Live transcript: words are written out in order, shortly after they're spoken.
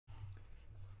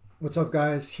What's up,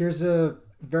 guys? Here's a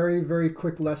very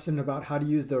quick lesson about how to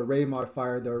use the array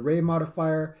modifier. The array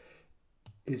modifier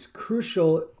is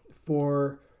crucial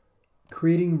for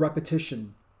creating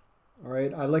repetition. All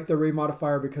right, I like the array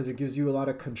modifier because it gives you a lot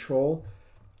of control.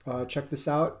 Check this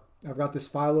out. I've got this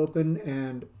file open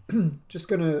and just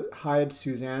gonna hide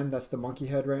Suzanne. That's the monkey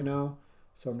head right now.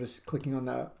 So I'm just clicking on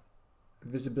that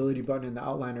visibility button in the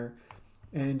outliner.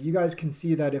 And you guys can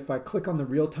see that if I click on the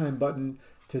real-time button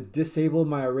to disable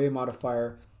my array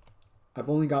modifier, I've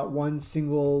only got one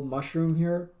single mushroom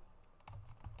here.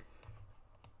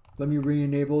 Let me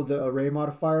re-enable the array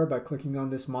modifier by clicking on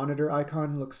this monitor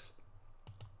icon. Looks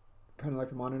kind of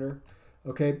like a monitor.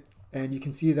 Okay, and you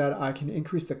can see that I can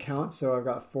increase the count. So I've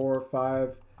got 4,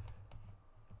 5,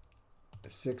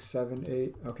 6, 7,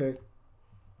 8. Okay.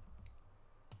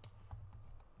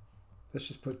 Let's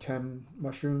just put 10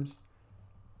 mushrooms.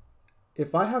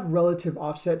 If I have relative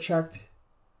offset checked,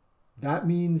 that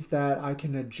means that I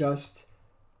can adjust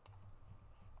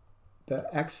the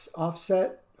X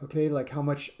offset, okay, like how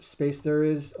much space there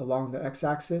is along the X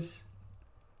axis,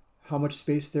 how much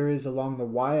space there is along the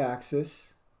Y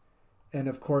axis, and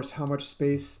of course how much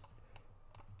space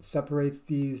separates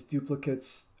these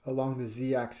duplicates along the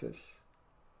Z axis.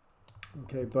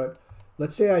 Okay, but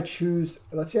let's say I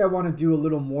want to do a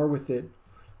little more with it.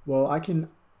 Well, I can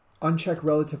uncheck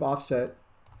relative offset.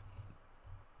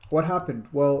 What happened?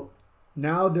 Well,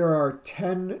 now there are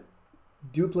 10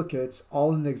 duplicates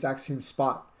all in the exact same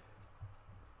spot.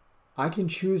 I can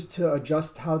choose to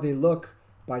adjust how they look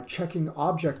by checking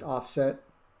object offset,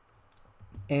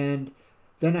 and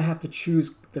then I have to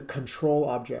choose the control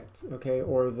object, okay,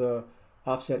 or the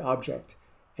offset object.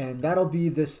 And that'll be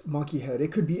this monkey head.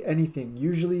 It could be anything.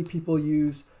 Usually people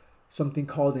use something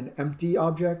called an empty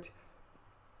object.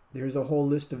 There's a whole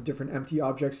list of different empty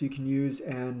objects you can use,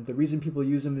 and the reason people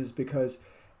use them is because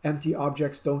empty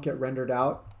objects don't get rendered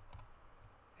out,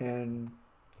 and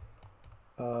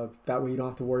that way you don't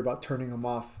have to worry about turning them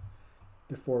off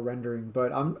before rendering.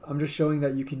 But I'm just showing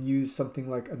that you can use something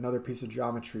like another piece of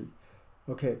geometry.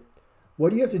 Okay, what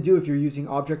do you have to do if you're using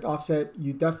object offset?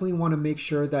 You definitely want to make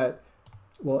sure that,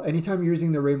 well, anytime you're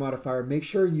using the array modifier, make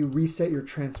sure you reset your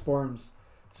transforms.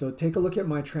 So take a look at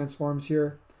my transforms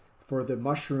here for the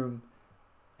mushroom.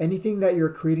 Anything that you're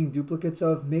creating duplicates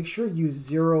of, make sure you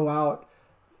zero out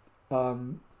or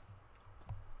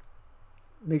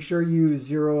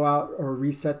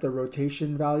reset the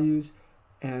rotation values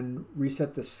and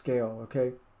reset the scale,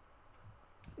 okay?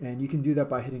 And you can do that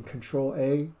by hitting CTRL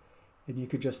A, and you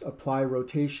could just apply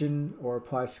rotation or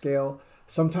apply scale.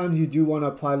 Sometimes you do want to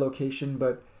apply location,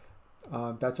 but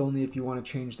that's only if you want to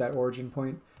change that origin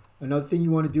point. Another thing you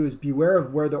want to do is beware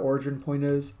of where the origin point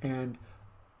is, and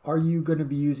are you going to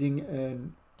be using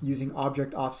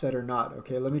object offset or not?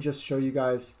 Okay, let me just show you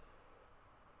guys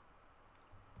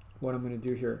what I'm going to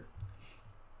do here.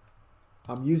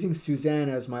 I'm using Suzanne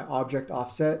as my object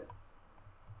offset.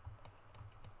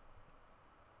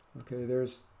 Okay,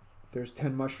 there's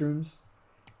 10 mushrooms.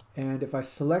 And if I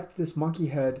select this monkey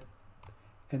head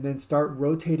and then start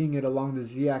rotating it along the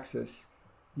Z axis,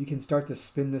 you can start to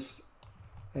spin this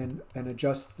and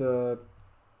adjust the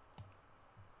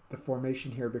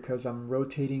formation here because I'm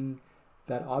rotating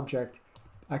that object.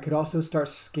 I could also start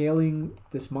scaling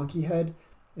this monkey head,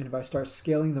 and if I start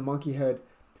scaling the monkey head,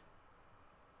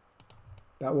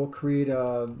 that will create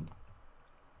an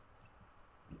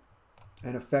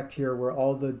effect here where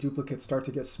all the duplicates start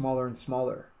to get smaller and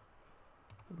smaller.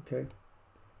 Okay,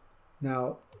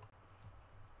 now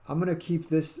I'm going to keep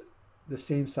this the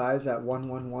same size at 1,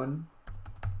 1, 1.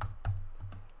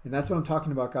 And that's what I'm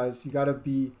talking about, guys. You got to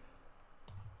be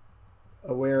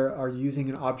aware, are you using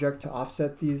an object to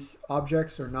offset these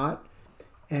objects or not?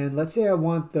 And let's say I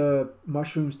want the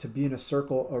mushrooms to be in a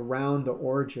circle around the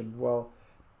origin. Well,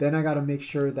 then I got to make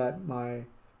sure that my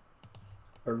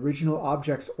original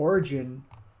object's origin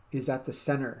is at the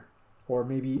center, or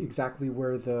maybe exactly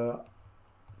where the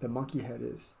monkey head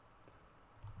is.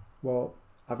 Well,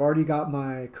 I've already got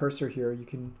my cursor here. You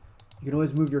can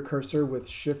always move your cursor with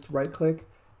Shift right click,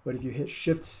 but if you hit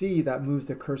Shift C, that moves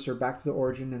the cursor back to the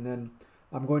origin, and then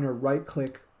I'm going to right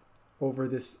click over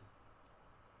this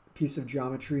piece of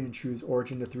geometry and choose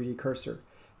origin to 3D cursor.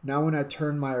 Now when I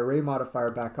turn my array modifier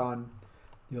back on,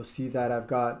 you'll see that I've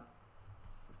got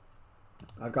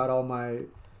all my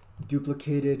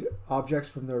duplicated objects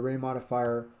from the array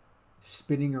modifier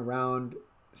spinning around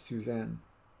Suzanne.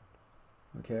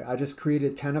 Okay, I just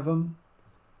created 10 of them,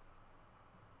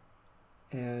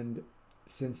 and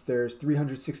since there's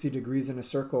 360 degrees in a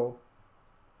circle,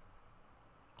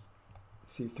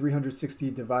 see,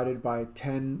 360 divided by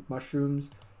 10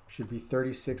 mushrooms should be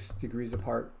 36 degrees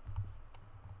apart.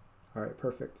 All right,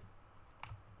 perfect.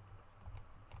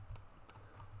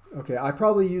 Okay, I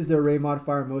probably use the array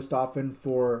modifier most often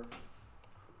for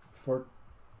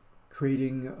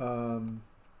creating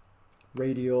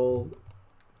radial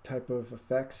type of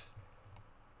effects,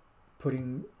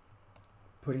 putting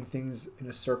things in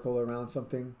a circle around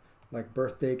something, like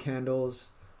birthday candles,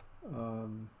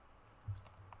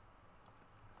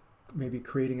 maybe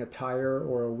creating a tire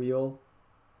or a wheel.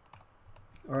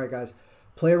 All right, guys,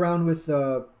 play around with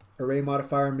the array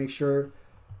modifier. Make sure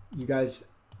you guys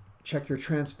check your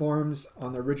transforms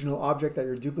on the original object that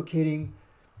you're duplicating.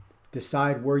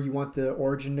 Decide where you want the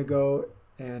origin to go,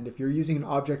 and if you're using an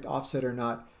object offset or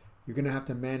not, you're going to have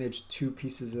to manage two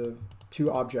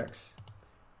objects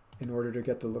in order to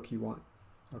get the look you want.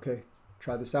 Okay,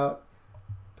 try this out.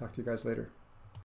 Talk to you guys later.